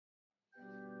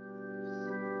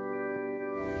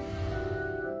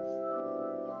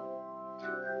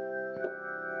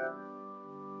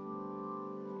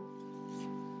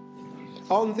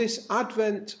on this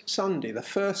Advent Sunday, the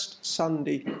first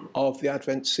Sunday of the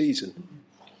Advent season.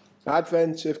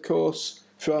 Advent, of course,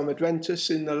 from Adventus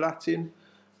in the Latin,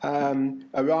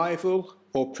 arrival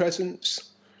or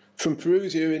presence, from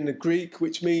Perusia in the Greek,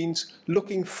 which means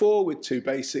looking forward to,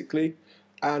 basically,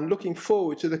 and looking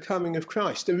forward to the coming of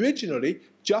Christ, originally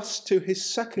just to his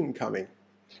second coming.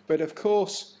 But of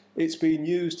course, it's been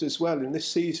used as well in this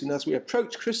season as we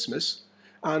approach Christmas,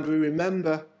 and we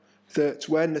remember that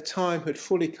when the time had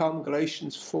fully come,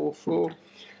 Galatians 4:4,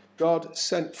 God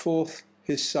sent forth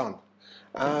his Son.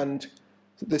 And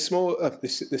this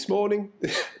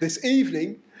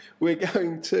evening, we're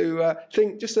going to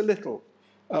think just a little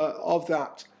of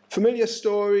that familiar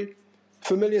story,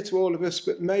 familiar to all of us,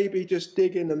 but maybe just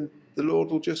dig in and the Lord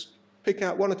will just pick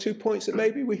out one or two points that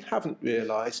maybe we haven't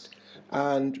realised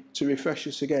and to refresh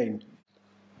us again.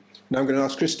 Now I'm going to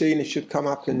ask Christine if she'd come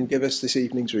up and give us this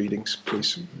evening's readings,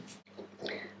 please.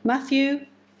 Matthew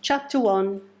chapter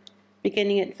 1,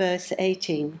 beginning at verse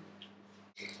 18.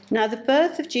 Now the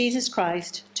birth of Jesus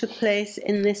Christ took place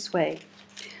in this way.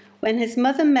 When his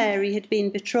mother Mary had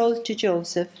been betrothed to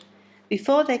Joseph,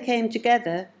 before they came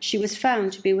together, she was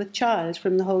found to be with child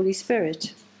from the Holy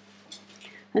Spirit.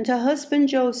 And her husband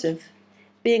Joseph,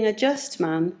 being a just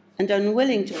man and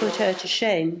unwilling to put her to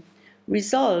shame,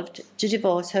 resolved to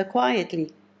divorce her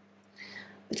quietly.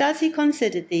 But as he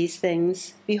considered these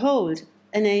things, behold,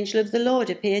 an angel of the Lord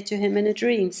appeared to him in a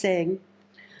dream, saying,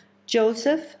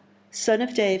 Joseph, son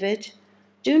of David,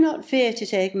 do not fear to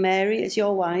take Mary as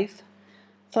your wife,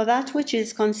 for that which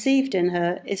is conceived in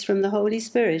her is from the Holy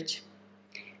Spirit.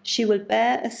 She will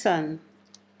bear a son,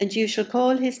 and you shall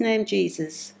call his name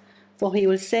Jesus, for he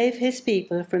will save his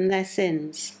people from their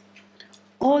sins.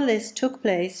 All this took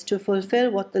place to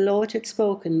fulfill what the Lord had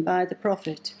spoken by the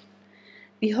prophet.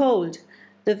 Behold,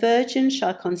 the virgin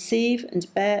shall conceive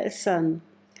and bear a son,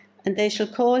 and they shall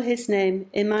call his name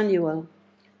Emmanuel,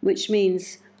 which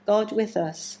means God with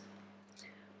us.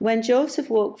 When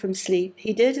Joseph woke from sleep,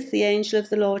 he did as the angel of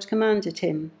the Lord commanded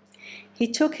him. He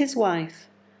took his wife,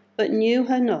 but knew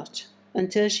her not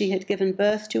until she had given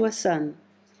birth to a son,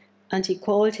 and he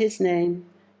called his name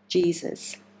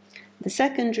Jesus. The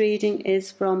second reading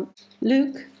is from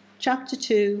Luke chapter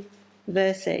 2,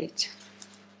 verse 8.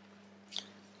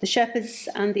 The shepherds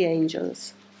and the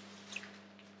angels.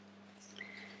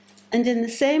 And in the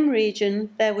same region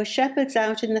there were shepherds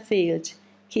out in the field,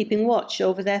 keeping watch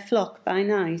over their flock by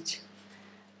night.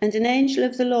 And an angel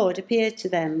of the Lord appeared to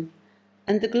them,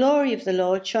 and the glory of the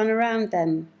Lord shone around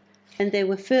them, and they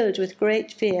were filled with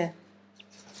great fear.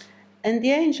 And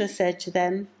the angel said to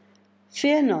them,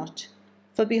 Fear not,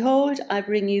 for behold, I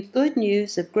bring you good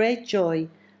news of great joy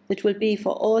that will be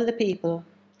for all the people.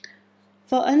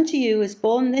 For unto you is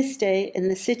born this day in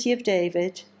the city of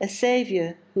David a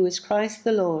Saviour, who is Christ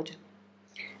the Lord.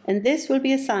 And this will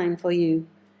be a sign for you.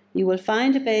 You will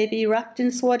find a baby wrapped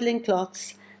in swaddling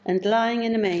cloths and lying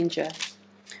in a manger.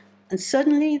 And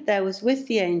suddenly there was with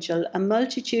the angel a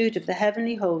multitude of the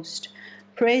heavenly host,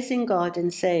 praising God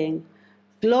and saying,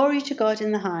 Glory to God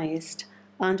in the highest,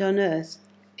 and on earth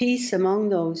peace among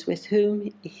those with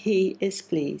whom he is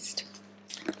pleased.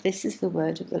 This is the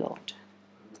word of the Lord.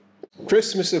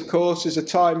 Christmas, of course, is a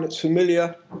time that's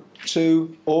familiar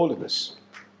to all of us.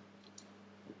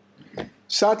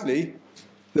 Sadly,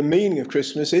 the meaning of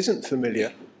Christmas isn't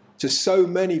familiar to so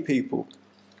many people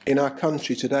in our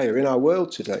country today, or in our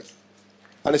world today,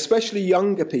 and especially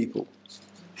younger people.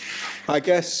 I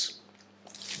guess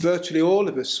virtually all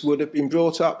of us would have been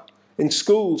brought up in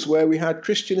schools where we had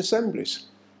Christian assemblies,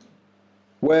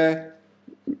 where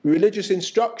religious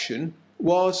instruction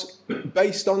was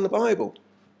based on the Bible,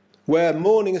 where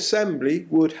morning assembly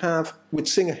would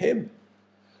sing a hymn.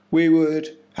 We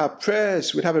would have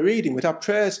prayers, we'd have a reading, we'd have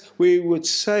prayers, we would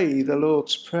say the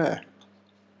Lord's Prayer.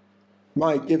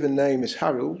 My given name is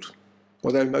Harold,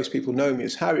 although most people know me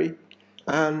as Harry,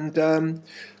 and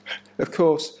of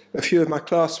course a few of my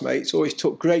classmates always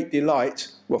took great delight,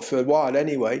 well for a while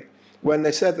anyway, when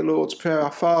they said the Lord's Prayer,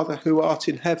 Our Father who art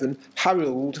in heaven,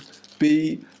 hallowed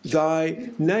be thy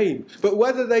name. But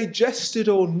whether they jested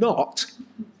or not,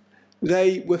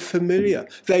 they were familiar.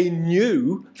 They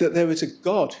knew that there was a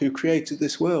God who created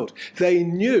this world. They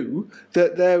knew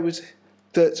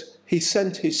that he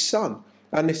sent his Son,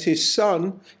 and that his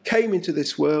Son came into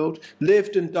this world,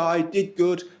 lived and died, did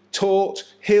good, taught,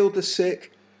 healed the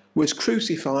sick, was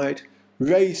crucified,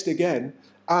 raised again,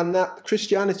 and that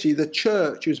Christianity, the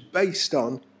church, was based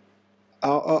on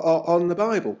the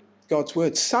Bible, God's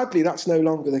word. Sadly, that's no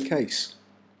longer the case.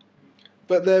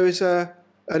 But there is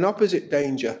an opposite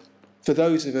danger for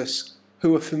those of us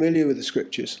who are familiar with the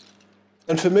Scriptures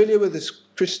and familiar with this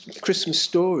Christmas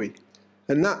story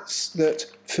and that's that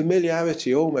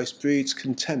familiarity almost breeds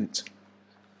contempt.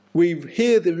 We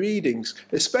hear the readings,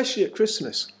 especially at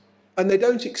Christmas, and they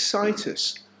don't excite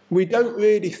us. We don't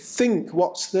really think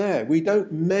what's there. We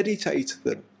don't meditate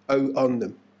on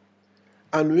them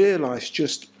and realise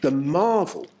just the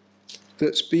marvel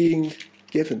that's being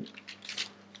given,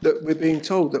 that we're being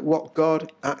told that what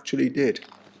God actually did.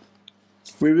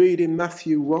 We read in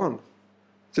Matthew 1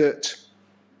 that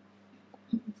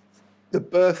the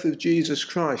birth of Jesus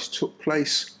Christ took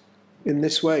place in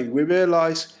this way. We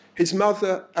realise his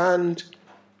mother and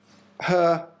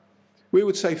her, we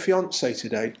would say fiancé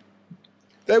today,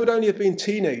 they would only have been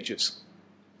teenagers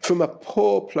from a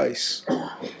poor place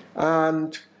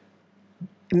and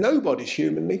nobody's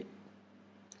humanly.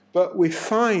 But we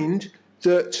find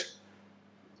that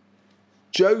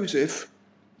Joseph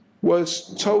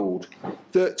was told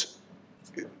that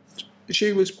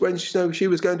when she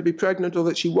was going to be pregnant, or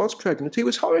that she was pregnant, he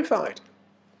was horrified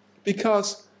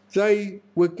because they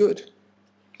were good.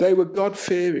 They were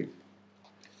God-fearing.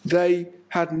 They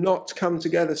had not come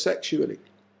together sexually.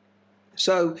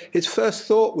 So his first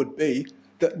thought would be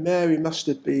that Mary must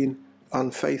have been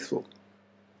unfaithful.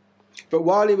 But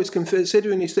while he was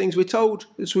considering these things, we're told,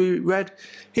 as we read,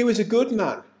 he was a good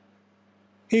man.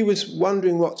 He was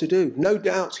wondering what to do. No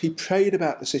doubt he prayed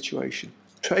about the situation,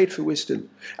 prayed for wisdom.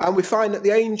 And we find that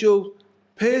the angel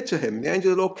appeared to him. The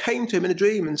angel of the Lord came to him in a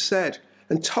dream and said,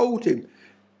 and told him,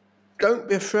 don't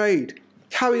be afraid.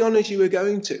 Carry on as you were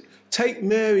going to. Take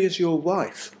Mary as your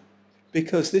wife,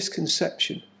 because this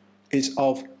conception is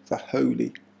of the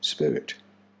Holy Spirit.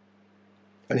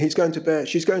 And she's going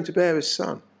to bear a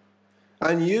son.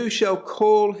 And you shall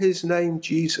call his name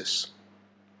Jesus.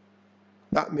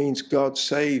 That means God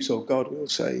saves, or God will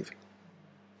save.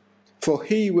 For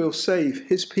he will save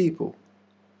his people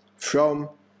from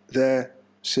their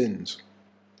sins.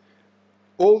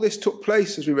 All this took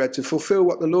place, as we read, to fulfill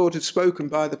what the Lord had spoken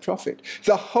by the prophet.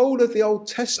 The whole of the Old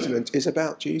Testament is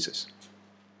about Jesus.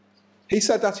 He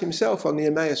said that himself on the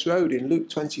Emmaus Road in Luke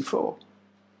 24.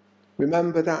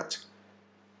 Remember that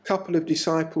couple of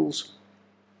disciples,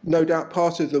 no doubt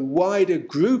part of the wider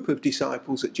group of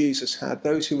disciples that Jesus had,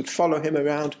 those who would follow him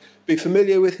around, be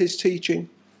familiar with his teaching.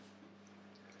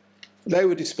 They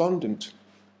were despondent.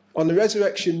 On the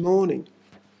resurrection morning,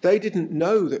 they didn't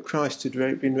know that Christ had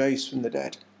been raised from the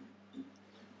dead.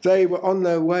 They were on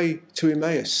their way to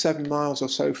Emmaus, 7 miles or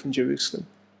so from Jerusalem.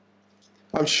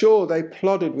 I'm sure they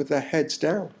plodded with their heads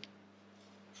down.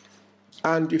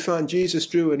 And you find Jesus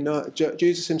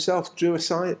himself drew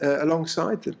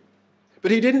alongside them.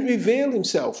 But he didn't reveal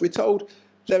himself. We're told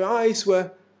their eyes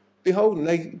were beholden.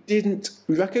 They didn't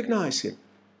recognise him.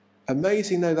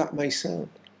 Amazing though that may sound.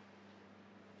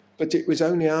 But it was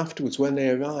only afterwards, when they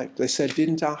arrived, they said,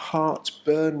 didn't our hearts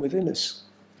burn within us?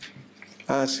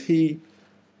 And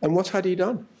what had he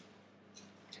done?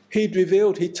 He'd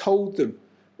revealed, he told them,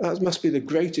 that must be the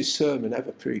greatest sermon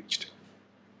ever preached.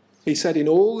 He said in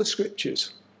all the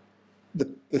scriptures,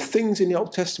 the things in the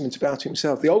Old Testament about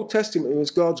himself. The Old Testament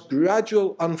was God's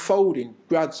gradual unfolding,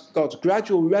 God's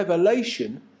gradual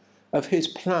revelation of his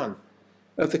plan,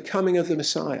 of the coming of the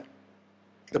Messiah.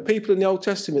 The people in the Old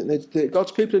Testament,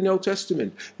 God's people in the Old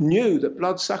Testament, knew that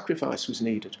blood sacrifice was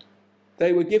needed.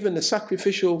 They were given the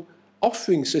sacrificial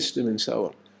offering system and so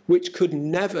on, which could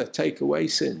never take away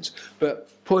sins, but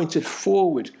pointed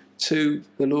forward to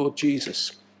the Lord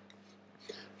Jesus.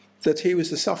 That he was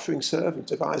the suffering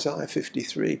servant of Isaiah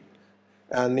 53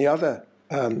 and the other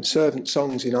servant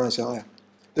songs in Isaiah.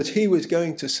 That he was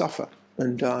going to suffer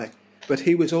and die, but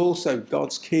he was also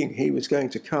God's king. He was going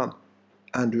to come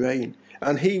and reign.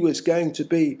 And he was going to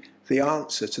be the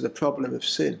answer to the problem of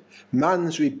sin.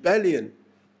 Man's rebellion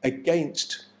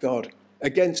against God,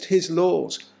 against his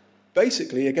laws,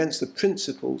 basically against the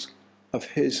principles of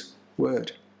his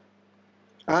word.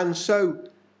 And so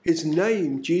his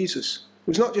name, Jesus,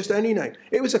 was not just any name.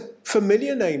 It was a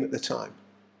familiar name at the time.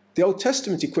 The Old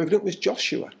Testament equivalent was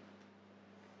Joshua.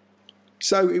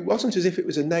 So it wasn't as if it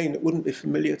was a name that wouldn't be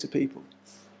familiar to people.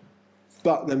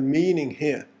 But the meaning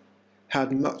here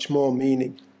had much more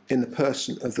meaning in the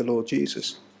person of the Lord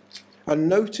Jesus. And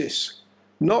notice,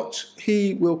 not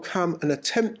he will come and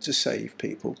attempt to save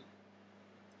people.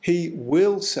 He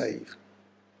will save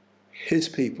his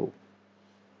people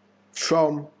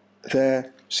from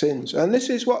their sins. And this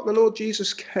is what the Lord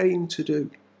Jesus came to do.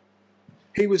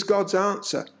 He was God's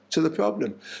answer to the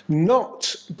problem,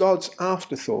 not God's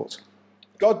afterthought.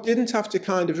 God didn't have to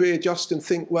kind of readjust and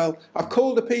think, well, I've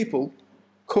called the people,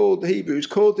 called the Hebrews,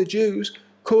 called the Jews,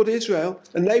 called Israel,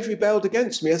 and they've rebelled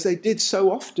against me, as they did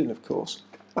so often, of course.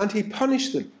 And he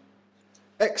punished them.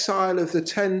 Exile of the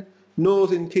 10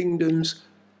 northern kingdoms,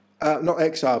 not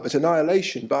exile, but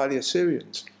annihilation by the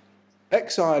Assyrians.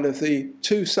 Exile of the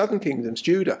two southern kingdoms,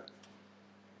 Judah,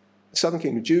 southern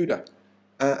kingdom, Judah,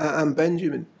 and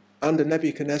Benjamin under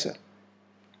Nebuchadnezzar.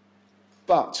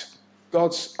 But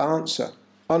God's answer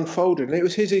unfolded, and it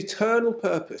was his eternal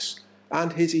purpose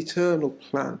and his eternal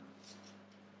plan.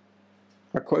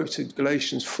 I quoted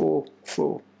Galatians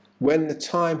 4:4. When the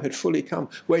time had fully come,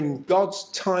 when God's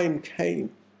time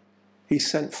came, he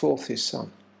sent forth his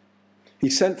Son. He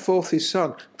sent forth his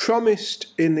Son, promised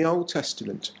in the Old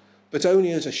Testament, but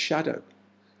only as a shadow,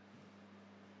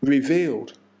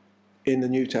 revealed in the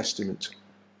New Testament.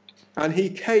 And he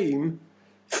came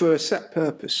for a set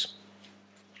purpose.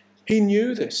 He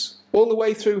knew this. All the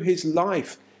way through his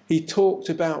life, he talked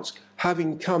about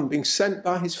having come, being sent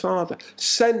by his Father,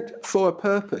 sent for a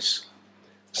purpose,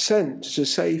 sent to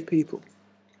save people.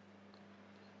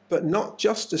 But not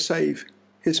just to save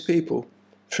his people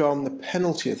from the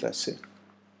penalty of their sin.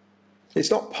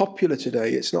 It's not popular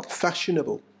today, it's not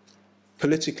fashionable,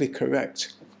 politically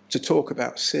correct to talk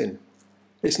about sin.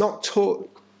 It's not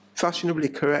fashionably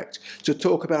correct to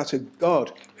talk about a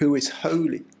God who is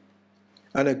holy,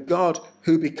 and a God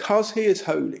who, because he is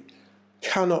holy,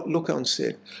 cannot look on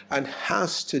sin and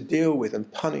has to deal with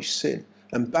and punish sin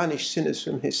and banish sinners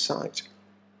from his sight.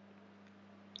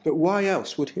 But why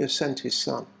else would he have sent his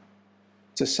Son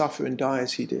to suffer and die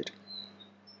as he did?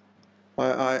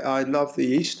 I love the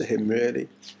Easter hymn, really.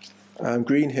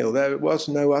 Greenhill, there was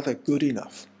no other good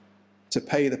enough to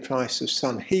pay the price of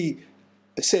sin.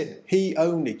 He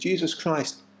only, Jesus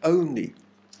Christ only,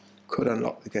 could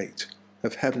unlock the gate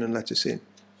of heaven and let us in.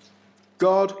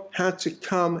 God had to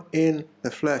come in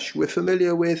the flesh. We're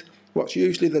familiar with what's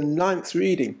usually the 9th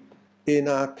reading in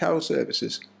our carol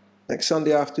services. Next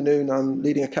Sunday afternoon, I'm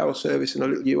leading a carol service in a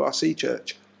little URC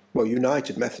church, well,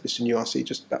 United Methodist in URC,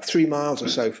 just about 3 miles or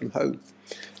so from home,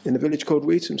 in a village called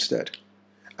Wheatonstead.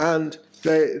 And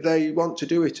they want to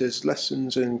do it as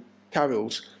lessons and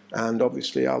carols, and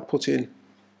obviously I'll put in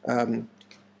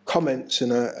comments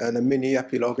and a mini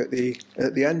epilogue at the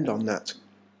end on that.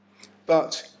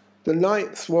 But the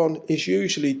 9th one is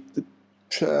usually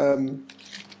the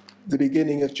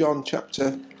beginning of John's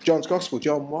Gospel,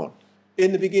 John 1.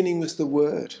 In the beginning was the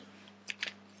Word.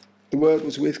 The Word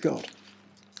was with God,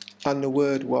 and the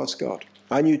Word was God.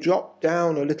 And you drop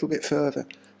down a little bit further.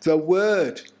 The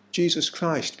Word, Jesus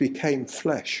Christ, became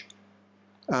flesh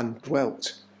and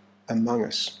dwelt among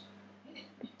us.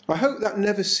 I hope that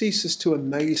never ceases to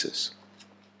amaze us.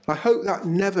 I hope that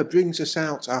never brings us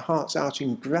out, our hearts out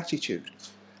in gratitude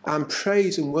and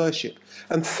praise and worship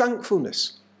and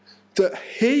thankfulness that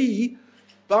he,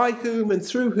 by whom and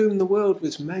through whom the world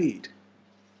was made,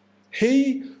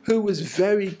 he who was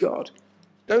very God.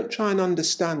 Don't try and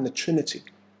understand the Trinity,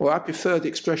 or I prefer the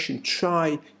expression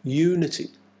tri-unity.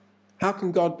 How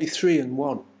can God be three in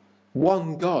one?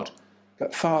 One God,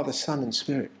 but Father, Son and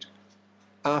Spirit.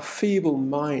 Our feeble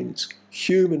minds,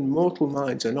 human mortal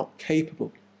minds, are not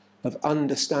capable of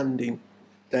understanding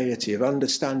deity, of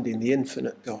understanding the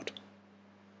infinite God.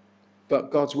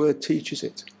 But God's word teaches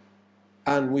it,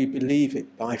 and we believe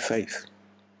it by faith.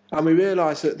 And we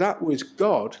realise that that was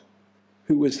God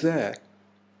who was there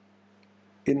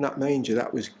in that manger.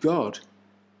 That was God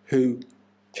who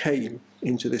came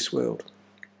into this world.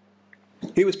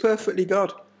 He was perfectly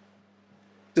God.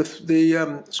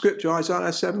 The scripture,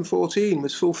 Isaiah 7:14,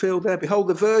 was fulfilled there. Behold,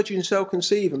 the virgin shall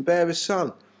conceive and bear a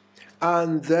son,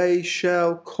 and they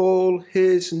shall call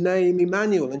his name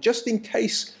Emmanuel. And just in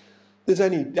case there's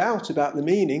any doubt about the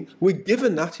meaning, we're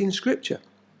given that in scripture,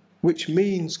 which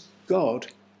means God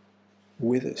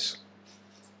with us.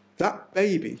 That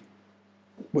baby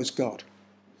was God.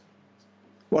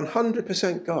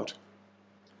 100% God.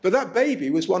 But that baby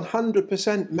was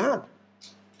 100% man.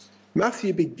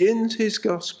 Matthew begins his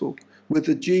gospel with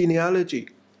the genealogy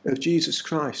of Jesus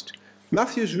Christ.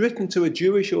 Matthew's written to a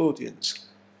Jewish audience.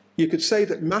 You could say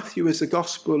that Matthew is the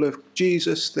gospel of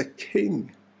Jesus the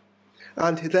King.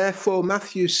 And therefore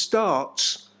Matthew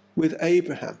starts with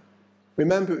Abraham.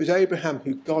 Remember, it was Abraham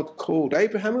who God called.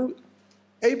 Abraham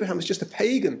was just a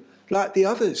pagan like the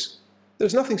others. There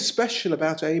was nothing special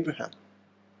about Abraham.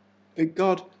 But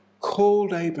God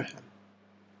called Abraham,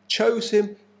 chose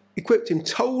him, equipped him,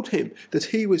 told him that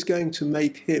he was going to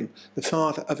make him the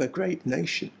father of a great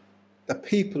nation, the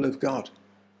people of God,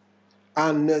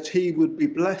 and that he would be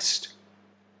blessed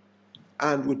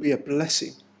and would be a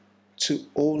blessing to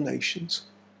all nations.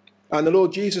 And the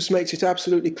Lord Jesus makes it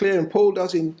absolutely clear, and Paul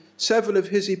does in several of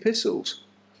his epistles,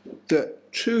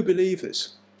 that true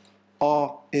believers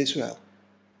are Israel,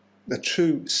 the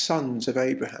true sons of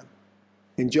Abraham.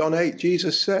 In John 8,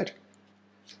 Jesus said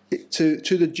to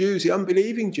the Jews, the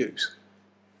unbelieving Jews,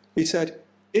 He said,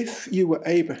 if you were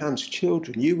Abraham's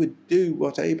children, you would do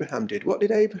what Abraham did. What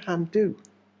did Abraham do?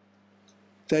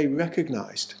 They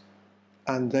recognized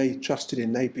and they trusted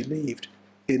in, they believed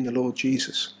in the Lord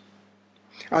Jesus.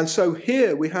 And so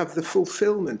here we have the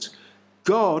fulfillment.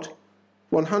 God,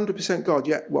 100% God,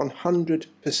 yet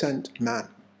 100% man.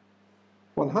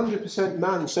 100%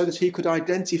 man so that he could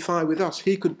identify with us.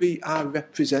 He could be our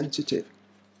representative.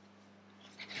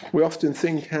 We often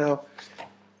think how,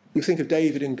 you think of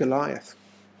David and Goliath.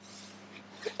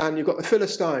 And you've got the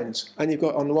Philistines, and you've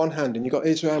got on the one hand, and you've got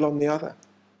Israel on the other.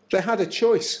 They had a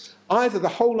choice. Either the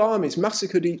whole armies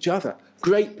massacred each other,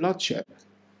 great bloodshed,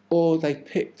 or they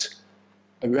picked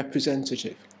a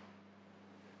representative.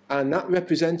 And that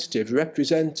representative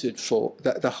represented for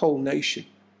the whole nation.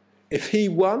 If he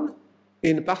won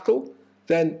in battle,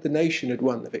 then the nation had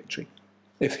won the victory.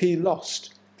 If he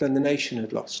lost, then the nation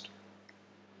had lost.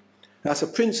 That's a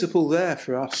principle there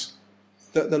for us,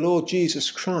 that the Lord Jesus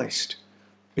Christ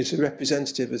is a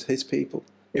representative of his people.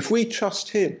 If we trust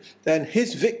him, then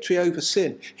his victory over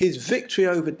sin, his victory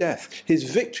over death, his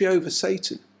victory over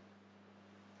Satan,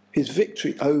 his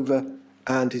victory over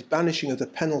and his banishing of the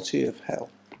penalty of hell,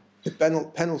 the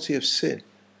penalty of sin,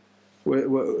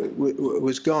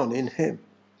 was gone in him.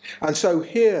 And so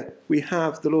here we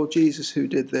have the Lord Jesus who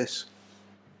did this.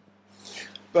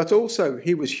 But also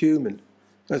he was human,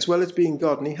 as well as being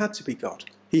God, and he had to be God.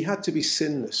 He had to be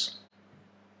sinless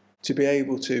to be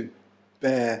able to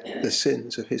bear the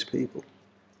sins of his people.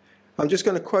 I'm just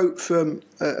going to quote from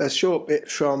a short bit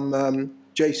from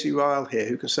J.C. Ryle here,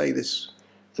 who can say this,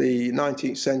 the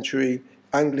 19th century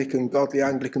Anglican, godly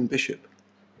Anglican bishop.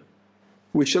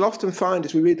 We shall often find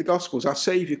as we read the Gospels, our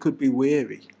Saviour could be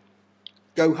weary,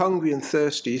 go hungry and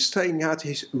thirsty. He's saying out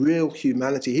his real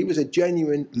humanity. He was a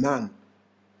genuine man,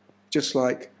 just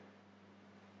like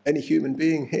any human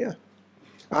being here.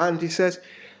 And he says,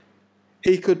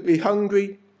 he could be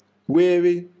hungry,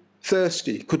 weary,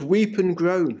 thirsty, could weep and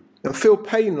groan, and feel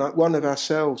pain like one of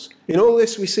ourselves. In all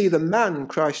this we see the man,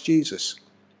 Christ Jesus.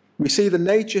 We see the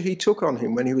nature he took on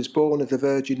him when he was born of the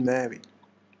Virgin Mary.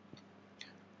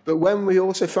 But when we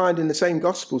also find in the same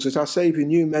Gospels that our Saviour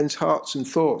knew men's hearts and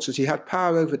thoughts, that he had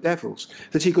power over devils,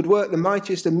 that he could work the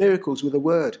mightiest of miracles with a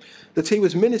word, that he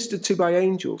was ministered to by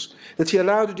angels, that he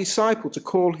allowed a disciple to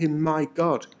call him my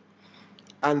God,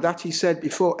 and that he said,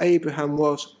 before Abraham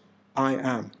was, I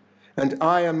am, and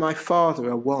I and my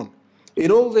Father are one.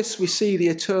 In all this we see the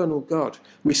eternal God.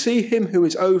 We see him who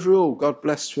is over all, God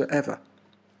blessed forever.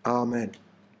 Amen.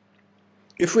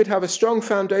 If we'd have a strong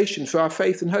foundation for our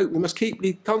faith and hope, we must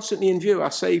keep constantly in view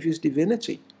our Saviour's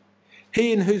divinity.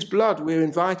 He in whose blood we're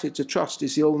invited to trust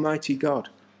is the Almighty God.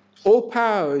 All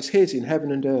power is his in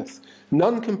heaven and earth.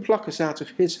 None can pluck us out of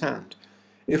his hand.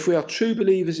 If we are true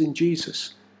believers in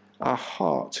Jesus, our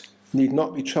heart need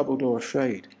not be troubled or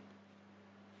afraid.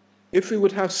 If we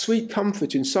would have sweet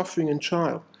comfort in suffering and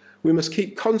trial, we must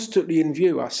keep constantly in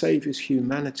view our Saviour's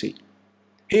humanity.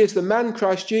 He is the man,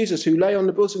 Christ Jesus, who lay on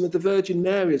the bosom of the Virgin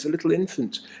Mary as a little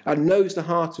infant and knows the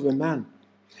heart of a man.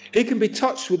 He can be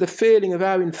touched with the feeling of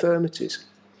our infirmities.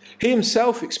 He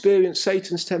himself experienced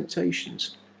Satan's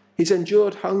temptations. He's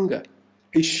endured hunger.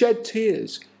 He's shed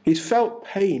tears. He's felt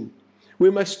pain. We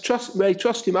may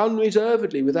trust him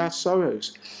unreservedly with our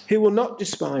sorrows. He will not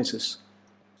despise us.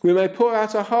 We may pour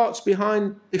out our hearts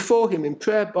before him in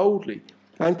prayer boldly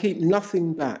and keep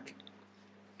nothing back.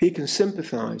 He can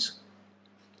sympathize.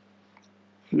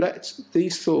 Let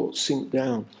these thoughts sink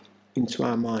down into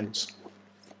our minds.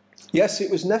 Yes,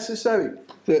 it was necessary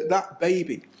that that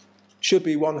baby should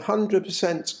be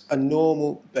 100% a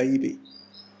normal baby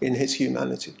in his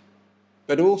humanity,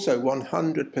 but also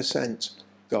 100%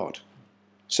 God,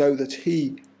 so that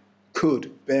he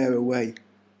could bear away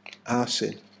our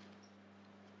sin.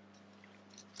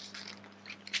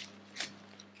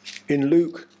 In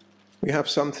Luke, we have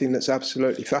something that's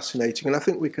absolutely fascinating, and I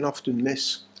think we can often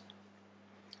miss.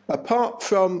 Apart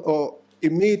from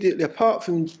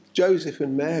Joseph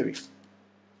and Mary,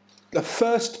 the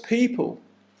first people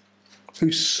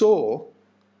who saw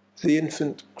the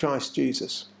infant Christ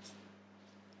Jesus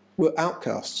were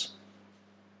outcasts.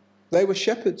 They were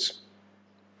shepherds.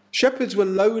 Shepherds were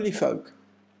lowly folk.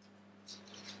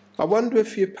 I wonder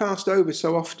if you've passed over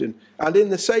so often, and in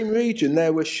the same region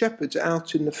there were shepherds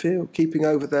out in the field, keeping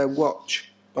over their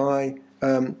watch by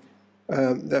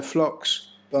their flocks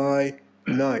by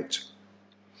night.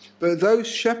 But those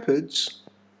shepherds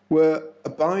were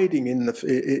abiding in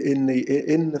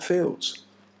the fields.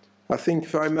 I think,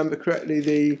 if I remember correctly,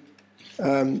 the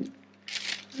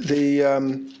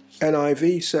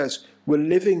NIV says we're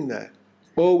living there,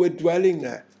 or we're dwelling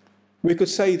there. We could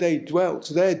say they dwelt.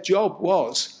 Their job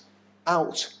was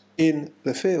out in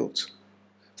the fields.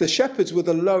 The shepherds were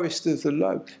the lowest of the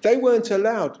low. They weren't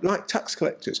allowed, like tax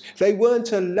collectors, they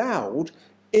weren't allowed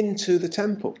into the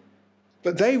temple.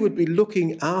 But they would be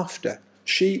looking after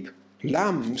sheep,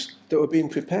 lambs that were being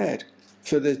prepared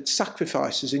for the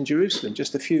sacrifices in Jerusalem,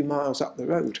 just a few miles up the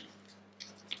road.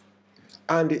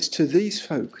 And it's to these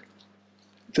folk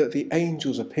that the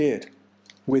angels appeared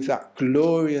with that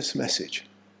glorious message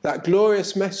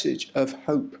of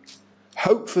hope,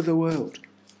 hope for the world,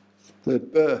 the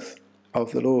birth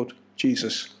of the Lord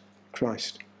Jesus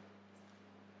Christ.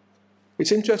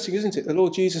 It's interesting, isn't it? The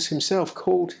Lord Jesus himself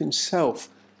called himself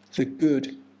the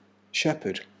Good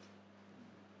Shepherd.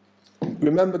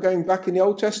 Remember, going back in the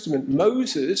Old Testament,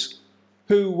 Moses,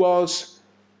 who was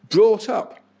brought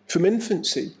up from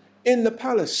infancy in the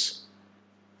palace,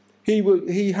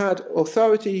 he had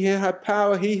authority, he had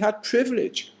power, he had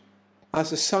privilege as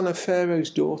the son of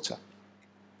Pharaoh's daughter.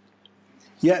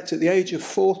 Yet at the age of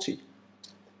 40,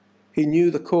 he knew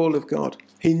the call of God.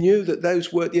 He knew that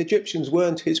the Egyptians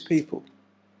weren't his people.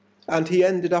 And he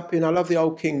ended up in, I love the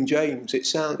old King James,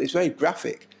 it's very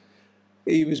graphic.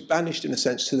 He was banished, in a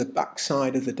sense, to the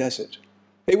backside of the desert.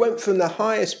 He went from the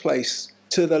highest place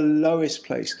to the lowest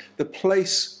place, the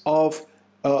place of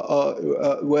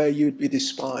where you'd be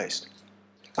despised.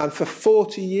 And for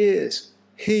 40 years,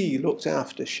 he looked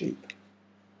after sheep.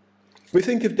 We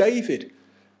think of David.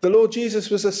 The Lord Jesus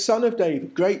was the son of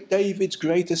David, David's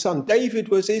greater son. David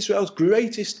was Israel's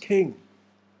greatest king.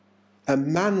 A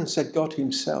man, said God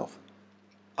himself,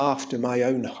 after my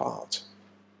own heart.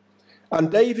 And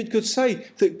David could say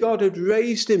that God had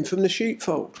raised him from the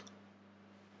sheepfold.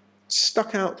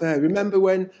 Stuck out there. Remember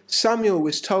when Samuel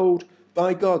was told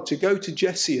by God to go to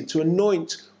Jesse and to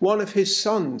anoint one of his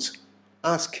sons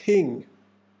as king.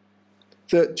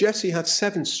 That Jesse had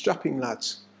 7 strapping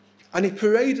lads. And he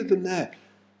paraded them there.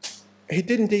 He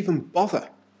didn't even bother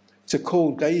to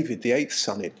call David, the 8th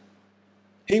son, in.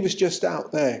 He was just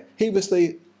out there. He was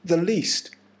the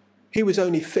least. He was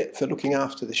only fit for looking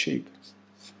after the sheep.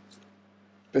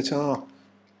 But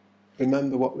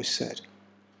remember what was said.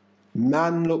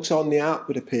 Man looks on the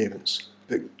outward appearance,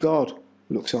 but God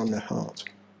looks on the heart.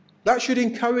 That should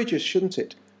encourage us, shouldn't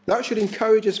it? That should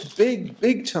encourage us big,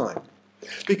 big time.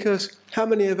 Because how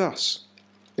many of us,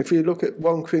 if we look at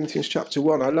 1 Corinthians chapter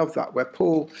 1, I love that, where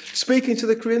Paul, speaking to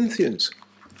the Corinthians,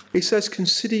 he says,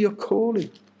 consider your calling.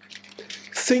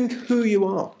 Think who you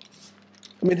are.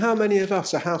 I mean, how many of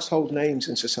us are household names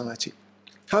in society?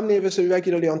 How many of us are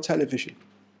regularly on television?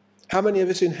 How many of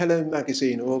us in Hello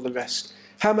magazine or all the rest?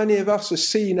 How many of us are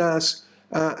seen as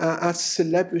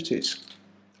celebrities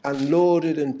and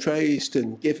lauded and praised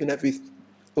and given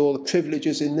all the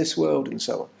privileges in this world and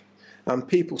so on? And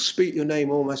people speak your name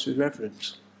almost with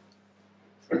reverence.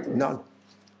 None.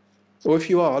 Or if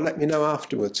you are, let me know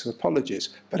afterwards. Apologies,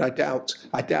 but I doubt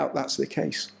that's the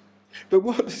case. But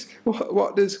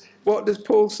what does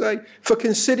Paul say? For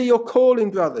consider your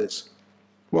calling, brothers.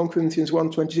 1 Corinthians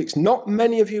 1:26. Not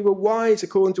many of you were wise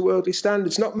according to worldly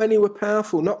standards. Not many were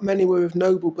powerful. Not many were of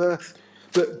noble birth.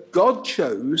 But God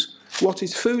chose what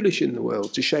is foolish in the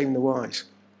world to shame the wise.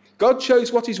 God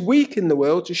chose what is weak in the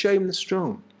world to shame the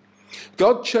strong.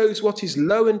 God chose what is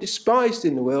low and despised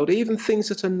in the world, even things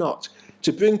that are not,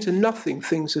 to bring to nothing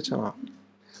things that are,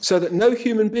 so that no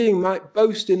human being might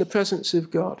boast in the presence of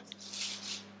God.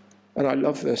 And I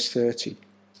love verse 30.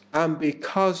 And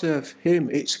because of him,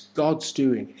 it's God's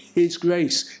doing, his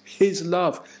grace, his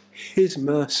love, his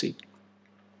mercy,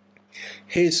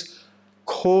 his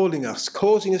calling us,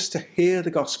 causing us to hear the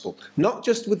gospel, not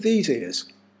just with these ears,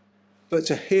 but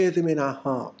to hear them in our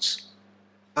hearts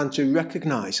and to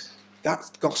recognise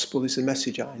that gospel is the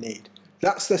message I need.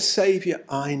 That's the Saviour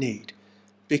I need,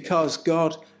 because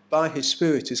God, by his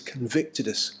Spirit, has convicted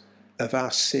us of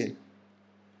our sin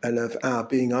and of our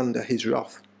being under his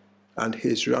wrath and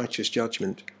his righteous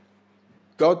judgment.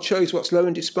 God chose what's low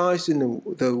and despised in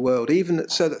the world, even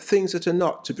so that things that are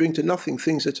not, to bring to nothing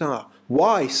things that are.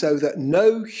 Why? So that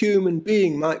no human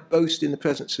being might boast in the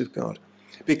presence of God.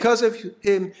 Because of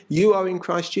him, you are in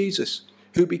Christ Jesus,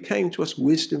 who became to us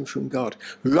wisdom from God,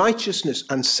 righteousness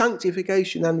and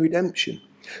sanctification and redemption,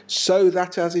 so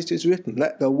that, as it is written,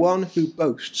 let the one who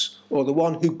boasts, or the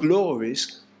one who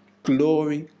glories,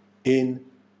 glory in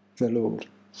the Lord.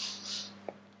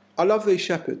 I love these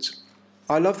shepherds.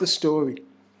 I love the story.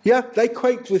 Yeah, they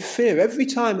quaked with fear. Every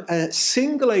time a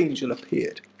single angel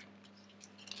appeared,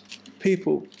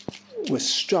 people were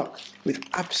struck with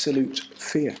absolute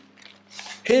fear.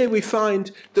 Here we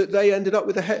find that they ended up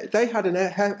with they had a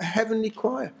heavenly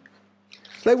choir.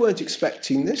 They weren't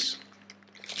expecting this.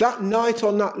 That night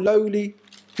on that lowly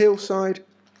hillside,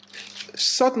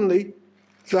 suddenly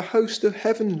the host of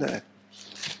heaven there,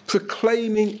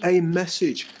 proclaiming a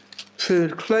message,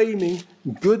 proclaiming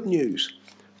good news,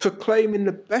 proclaiming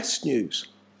the best news.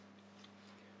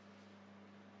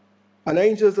 An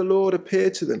angel of the Lord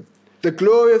appeared to them. The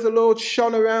glory of the Lord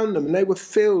shone around them, and they were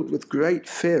filled with great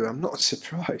fear. I'm not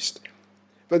surprised.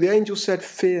 But the angel said,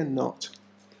 "Fear not.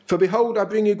 For behold, I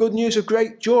bring you good news of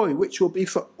great joy, which will be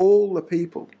for all the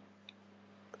people.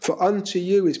 For unto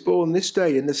you is born this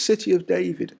day in the city of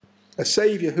David a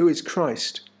Saviour who is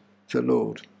Christ the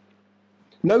Lord."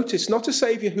 Notice, not a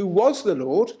Saviour who was the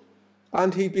Lord,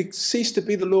 and he ceased to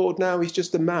be the Lord now, he's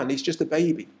just a man, he's just a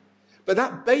baby. But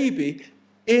that baby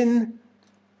in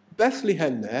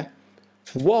Bethlehem there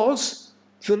was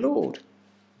the Lord.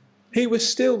 He was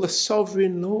still the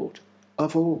sovereign Lord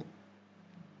of all.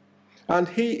 And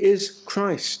he is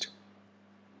Christ.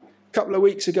 A couple of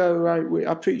weeks ago,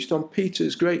 I preached on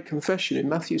Peter's great confession in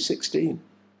Matthew 16,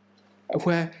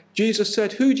 where Jesus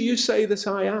said, "Who do you say that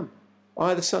I am?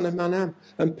 I, the Son of Man, am."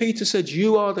 And Peter said,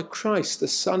 "You are the Christ, the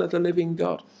Son of the living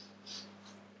God."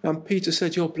 And Peter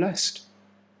said, "You're blessed,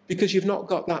 because you've not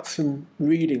got that from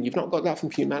reading. You've not got that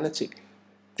from humanity.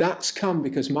 That's come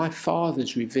because my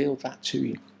Father's revealed that to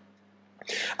you."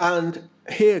 And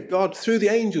here God, through the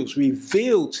angels,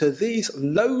 revealed to these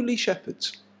lowly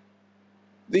shepherds,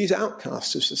 these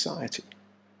outcasts of society,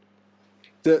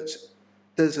 that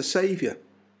there's a Saviour,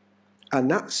 and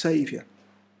that Saviour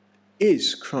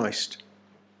is Christ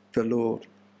the Lord.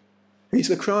 He's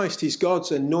the Christ, he's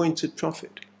God's anointed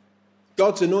prophet,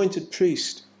 God's anointed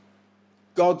priest,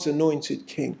 God's anointed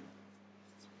king.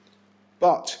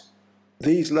 But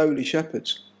these lowly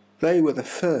shepherds, they were the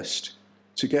first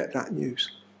to get that news.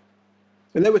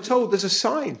 And they were told, there's a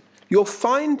sign. You'll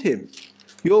find him.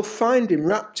 You'll find him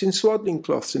wrapped in swaddling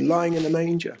cloths and lying in a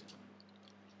manger.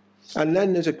 And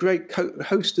then there's a great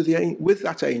host with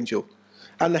that angel.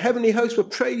 And the heavenly hosts were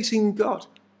praising God.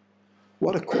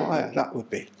 What a choir that would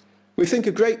be. We think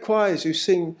of great choirs who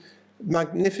sing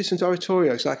magnificent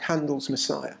oratorios like Handel's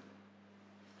Messiah.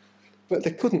 But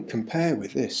they couldn't compare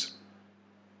with this.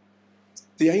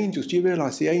 The angels, do you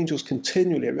realise the angels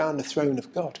continually around the throne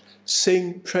of God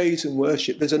sing praise and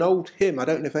worship? There's an old hymn, I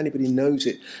don't know if anybody knows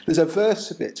it. There's a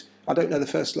verse of it, I don't know the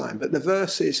first line, but the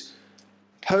verse is,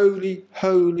 "Holy,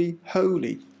 holy,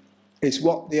 holy is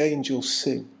what the angels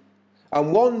sing.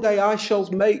 And one day I shall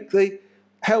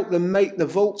help them make the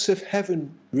vaults of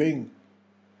heaven ring.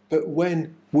 But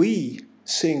when we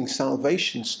sing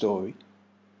salvation's story,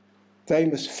 they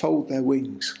must fold their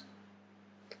wings.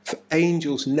 For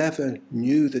angels never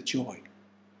knew the joy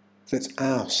that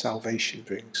our salvation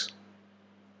brings."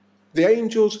 The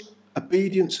angels,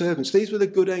 obedient servants, these were the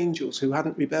good angels who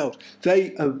hadn't rebelled.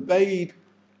 They obeyed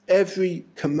every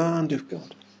command of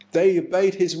God. They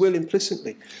obeyed his will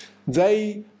implicitly.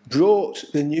 They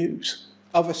brought the news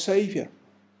of a Saviour.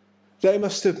 They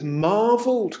must have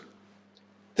marvelled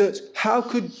that how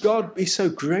could God be so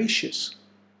gracious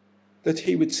that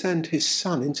he would send his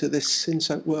Son into this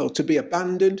sin-soaked world to be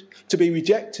abandoned, to be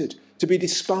rejected, to be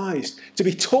despised, to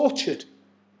be tortured,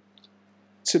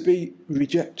 to be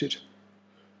rejected.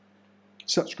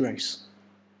 Such grace,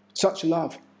 such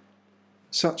love,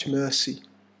 such mercy.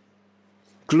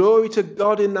 Glory to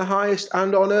God in the highest,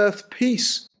 and on earth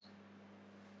peace.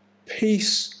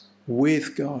 Peace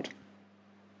with God.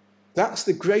 That's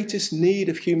the greatest need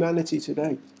of humanity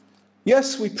today.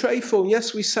 Yes, we pray for,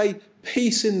 yes, we say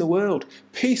peace in the world,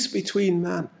 peace between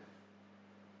man.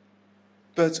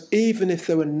 But even if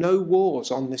there were no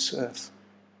wars on this earth,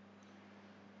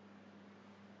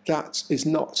 that is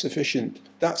not sufficient.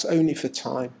 That's only for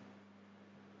time.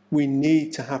 We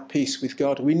need to have peace with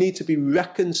God. We need to be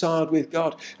reconciled with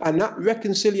God. And that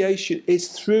reconciliation is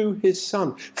through his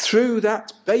Son, through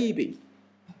that baby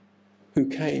who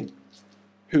came,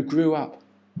 who grew up,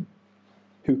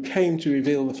 who came to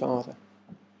reveal the Father,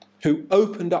 who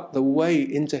opened up the way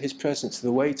into his presence,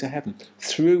 the way to heaven,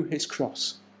 through his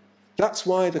cross. That's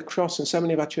why the cross in so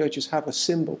many of our churches have a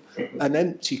symbol, an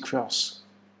empty cross.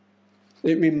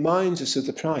 It reminds us of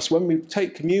the price. When we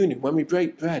take communion, when we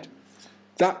break bread,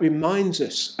 that reminds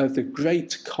us of the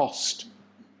great cost.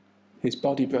 His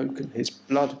body broken, his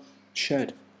blood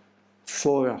shed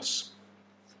for us.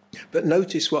 But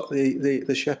notice what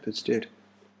the shepherds did.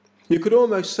 You could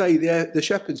almost say the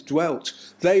shepherds dwelt.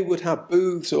 They would have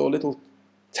booths or little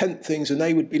tent things, and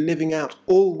they would be living out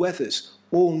all weathers,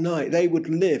 all night. They would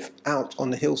live out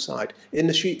on the hillside, in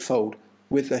the sheepfold,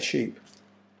 with their sheep.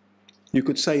 You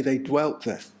could say they dwelt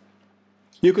there.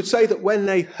 You could say that when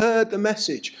they heard the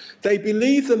message, they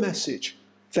believed the message.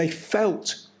 They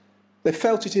felt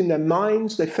it in their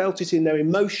minds, they felt it in their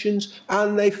emotions,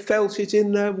 and they felt it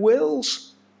in their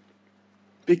wills.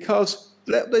 Because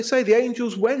They say the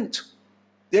angels went.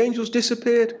 The angels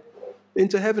disappeared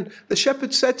into heaven. The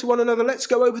shepherds said to one another, let's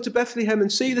go over to Bethlehem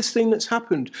and see this thing that's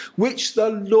happened, which the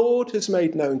Lord has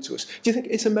made known to us. Do you think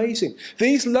it's amazing?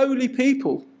 These lowly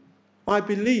people, I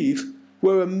believe,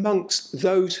 were amongst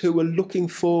those who were looking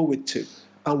forward to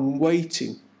and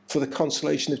waiting for the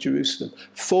consolation of Jerusalem,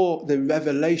 for the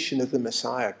revelation of the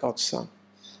Messiah, God's Son.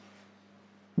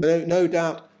 No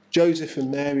doubt Joseph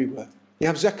and Mary were. You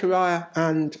have Zechariah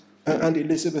and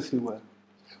Elizabeth who were.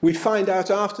 We find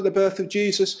out after the birth of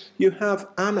Jesus, you have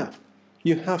Anna,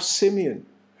 you have Simeon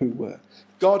who were.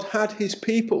 God had his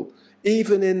people,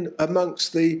 even in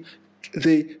amongst the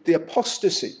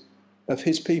apostasy of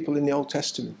his people in the Old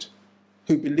Testament,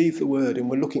 who believed the word and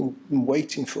were looking and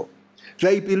waiting for.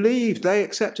 They believed, they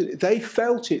accepted it, they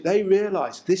felt it, they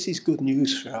realised this is good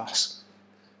news for us.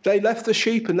 They left the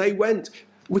sheep and they went.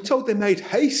 We're told they made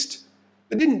haste.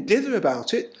 They didn't dither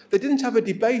about it. They didn't have a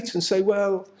debate and say,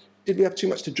 well, did we have too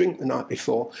much to drink the night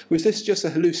before? Was this just a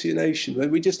hallucination? Were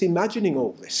we just imagining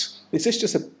all this? Is this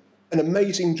just an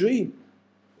amazing dream?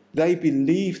 They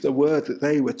believed the word that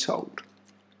they were told.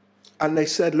 And they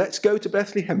said, let's go to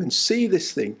Bethlehem and see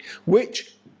this thing,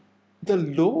 which the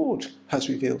Lord has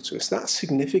revealed to us. That's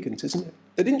significant, isn't it?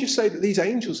 They didn't just say that these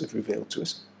angels have revealed to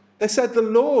us. They said the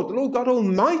Lord God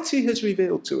Almighty has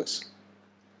revealed to us.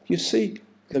 You see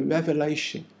the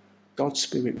revelation, God's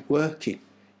Spirit working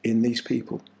in these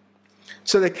people.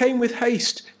 So they came with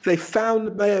haste. They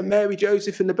found Mary,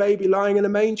 Joseph and the baby lying in a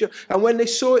manger. And when they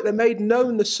saw it, they made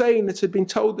known the saying that had been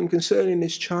told them concerning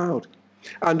this child.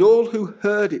 And all who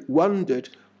heard it wondered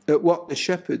at what the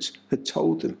shepherds had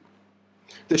told them.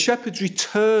 The shepherds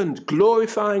returned,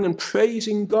 glorifying and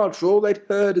praising God for all they'd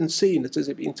heard and seen that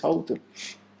had been told them.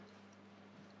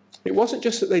 It wasn't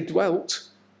just that they dwelt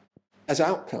as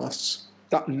outcasts,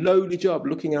 that lowly job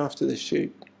looking after the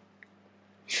sheep.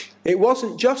 It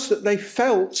wasn't just that they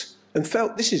felt,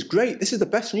 this is great, this is the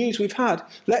best news we've had,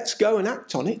 let's go and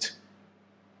act on it.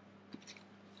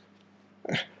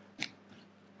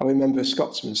 I remember a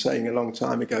Scotsman saying a long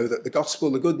time ago that the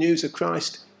gospel, the good news of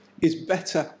Christ, is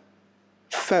better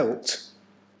felt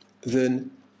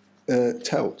than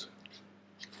told.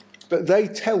 But they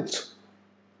told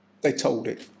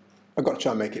it. I've got to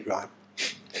try and make it right.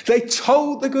 They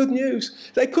told the good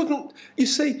news. They couldn't, you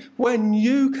see, when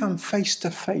you come face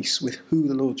to face with who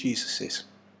the Lord Jesus is,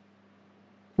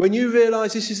 when you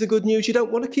realise this is the good news, you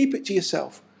don't want to keep it to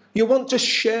yourself. You want to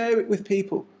share it with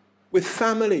people, with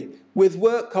family, with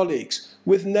work colleagues,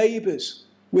 with neighbours,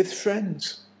 with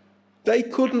friends. They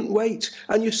couldn't wait.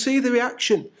 And you see the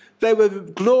reaction. They were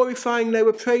glorifying, they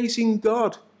were praising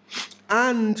God.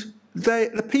 And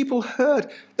the people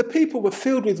heard. The people were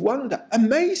filled with wonder.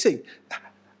 Amazing.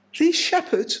 These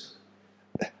shepherds,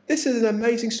 this is an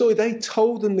amazing story. They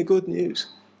told them the good news.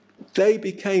 They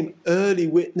became early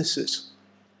witnesses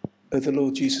of the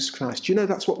Lord Jesus Christ. Do you know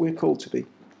that's what we're called to be?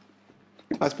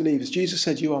 As believers, Jesus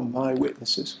said, you are my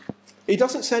witnesses. He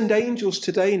doesn't send angels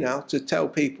today now to tell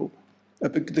people the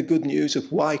good news of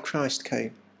why Christ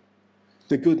came.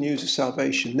 The good news of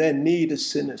salvation, their need as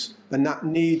sinners, and that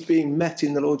need being met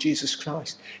in the Lord Jesus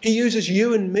Christ. He uses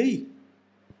you and me.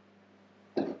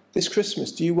 This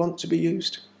Christmas, do you want to be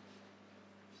used?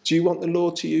 Do you want the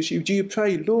Lord to use you? Do you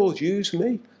pray, Lord, use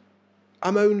me?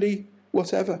 I'm only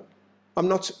whatever. I'm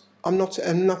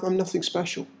nothing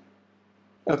special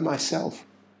of myself.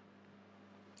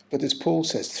 But as Paul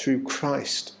says, through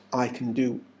Christ I can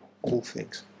do all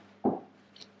things.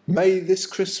 May this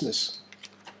Christmas,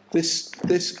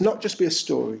 this not just be a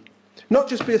story, not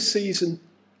just be a season,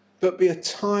 but be a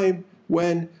time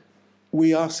when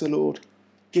we ask the Lord,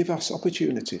 give us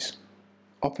opportunities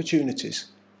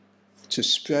to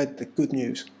spread the good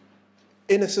news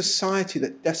in a society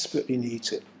that desperately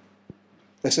needs it.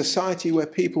 A society where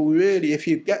people really, if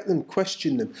you get them,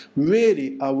 question them,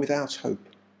 really are without hope.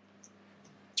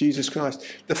 Jesus Christ.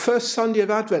 The first Sunday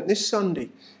of Advent, this Sunday,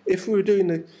 if we were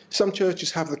doing some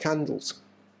churches have the candles,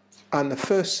 and the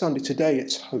first Sunday today,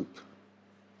 it's hope.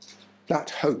 That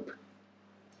hope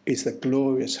is the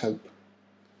glorious hope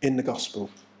in the gospel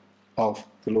of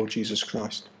the Lord Jesus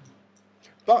Christ.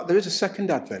 But there is a second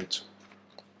Advent.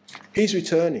 He's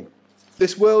returning.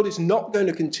 This world is not going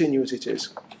to continue as it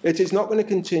is. It is not going to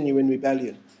continue in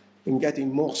rebellion, in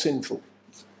getting more sinful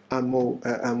and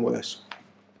worse.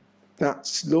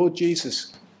 That's Lord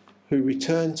Jesus, who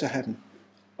returned to heaven,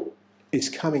 is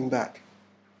coming back.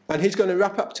 And he's going to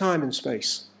wrap up time and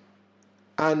space.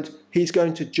 And he's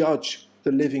going to judge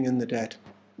the living and the dead.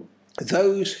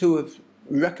 Those who have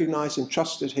recognised and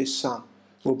trusted his Son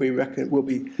will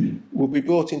be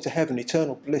brought into heaven,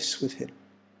 eternal bliss with him.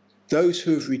 Those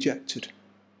who have rejected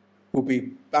will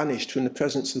be banished from the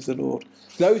presence of the Lord.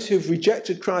 Those who have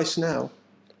rejected Christ now,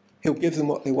 he'll give them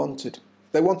what they wanted.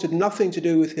 They wanted nothing to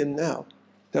do with him now.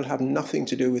 They'll have nothing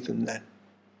to do with them then.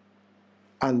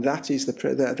 And that is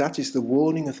the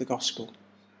warning of the gospel.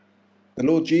 The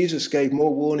Lord Jesus gave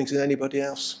more warnings than anybody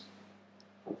else.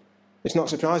 It's not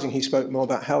surprising he spoke more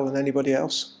about hell than anybody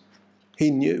else.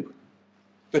 He knew.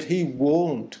 But he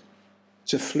warned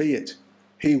to flee it.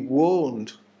 He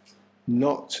warned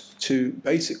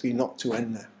basically not to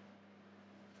end there.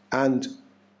 And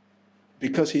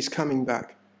because he's coming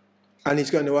back, and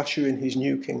he's going to usher in his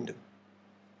new kingdom.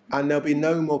 And there'll be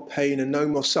no more pain and no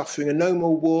more suffering and no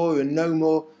more war and no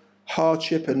more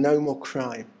hardship and no more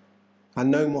crime and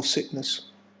no more sickness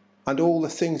and all the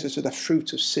things that are the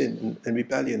fruit of sin and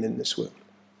rebellion in this world.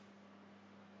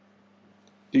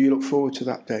 Do you look forward to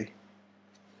that day?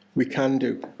 We can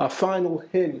do. Our final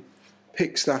hymn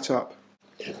picks that up.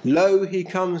 Lo, he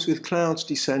comes with clouds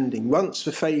descending, once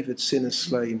for favoured sinners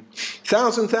slain.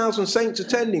 Thousand saints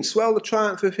attending, swell the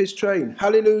triumph of his train.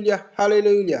 Hallelujah,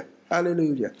 hallelujah,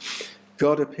 hallelujah.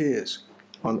 God appears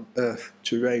on earth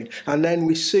to reign. And then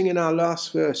we sing in our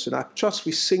last verse, and I trust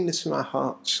we sing this from our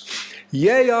hearts.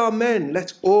 Yea, amen,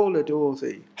 let all adore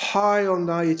thee, high on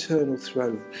thy eternal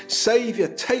throne. Saviour,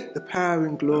 take the power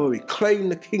and glory, claim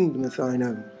the kingdom of thine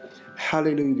own.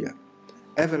 Hallelujah,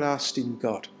 everlasting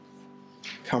God,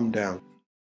 come down.